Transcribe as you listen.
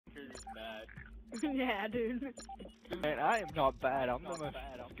Yeah, dude. Man, I am not bad. I'm the most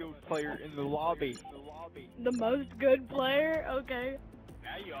skilled player in the lobby. The most good player? Okay.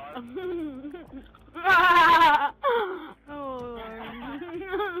 Now you are. Oh,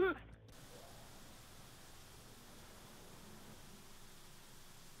 Lord.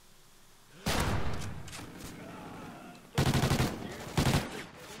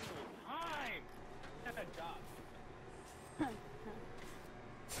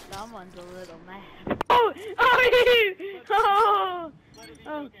 Someone's a little mad. Oh!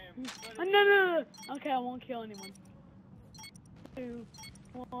 Oh! No. Okay, I won't kill anyone. 2,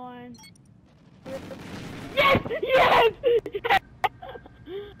 1. Yes! Yes!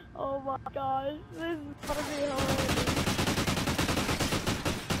 Oh my gosh, this is gonna be hilarious.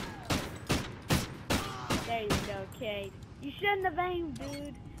 There you go, Kate. You shouldn't have aimed,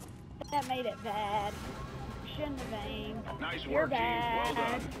 dude. That made it bad. You shouldn't have aimed. Nice You're work, team. Well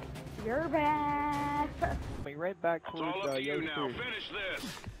bad. done. You're bad. Wait, right back It's towards all up to you now. Yosu. Finish this.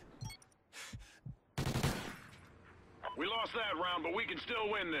 We lost that round, but we can still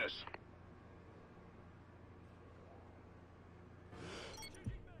win this.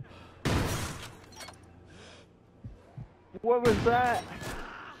 What was that?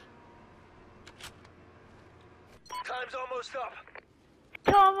 Time's almost up.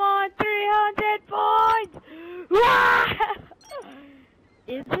 Come on, 300 points!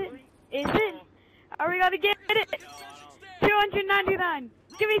 Is it? Is it? Are we gonna get it? 299.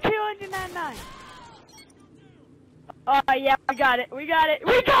 Give me 299. Oh yeah, we got it. We got it.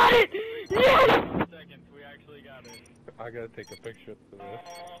 We got it! Yes! Seconds, we actually got it. I gotta take a picture of this.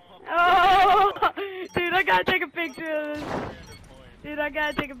 Oh, dude, I gotta take a picture of this. Dude, I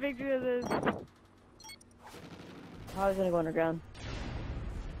gotta take a picture of this. I was gonna go underground.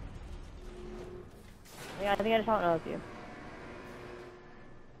 Yeah, I think I just don't know with you.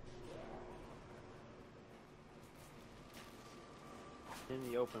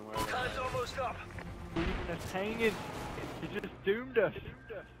 In the open where Time's almost up. Leaving us hanging. You just doomed us.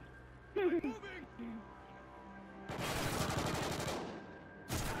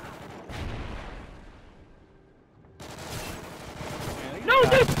 No,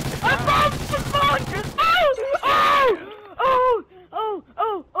 dude! I'm bombed!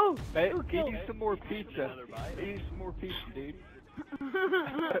 Oh! Hey, Who eat killed? some more pizza. Eat some more pizza, dude.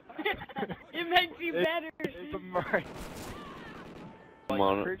 It makes you better. It's right. Come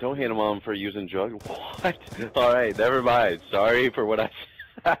on, don't hate him on for using drugs. What? Alright, never mind. Sorry for what I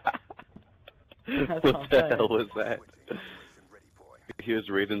said. What the hell was that? He was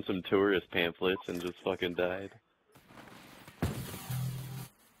reading some tourist pamphlets and just fucking died.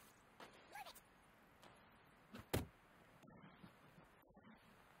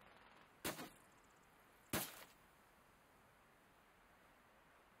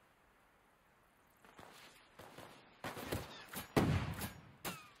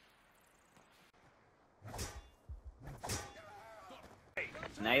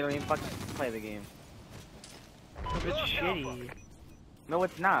 Now you don't even fucking play the game. It's shitty. No,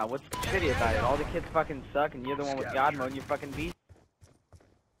 it's not. What's shitty about it? All the kids fucking suck, and you're the one with God mode, and you fucking beat.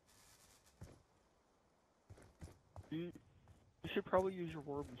 You should probably use your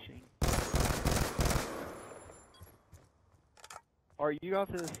war machine. Are you got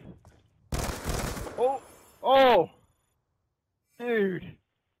this? Oh! Oh! Dude!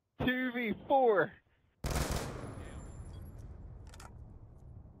 2v4!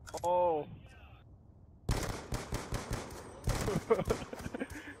 Oh!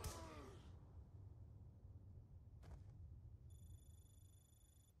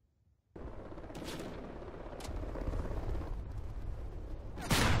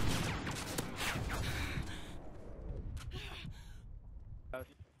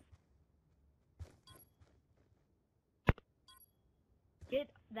 Get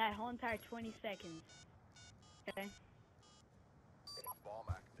that whole entire 20 seconds. Okay?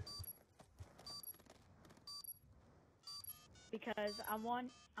 Because I want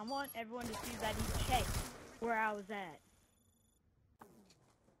everyone to see that he checked where I was at.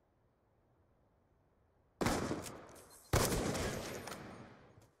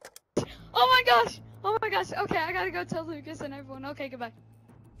 Oh my gosh! Oh my gosh! Okay, I gotta go tell Lucas and everyone. Okay, goodbye.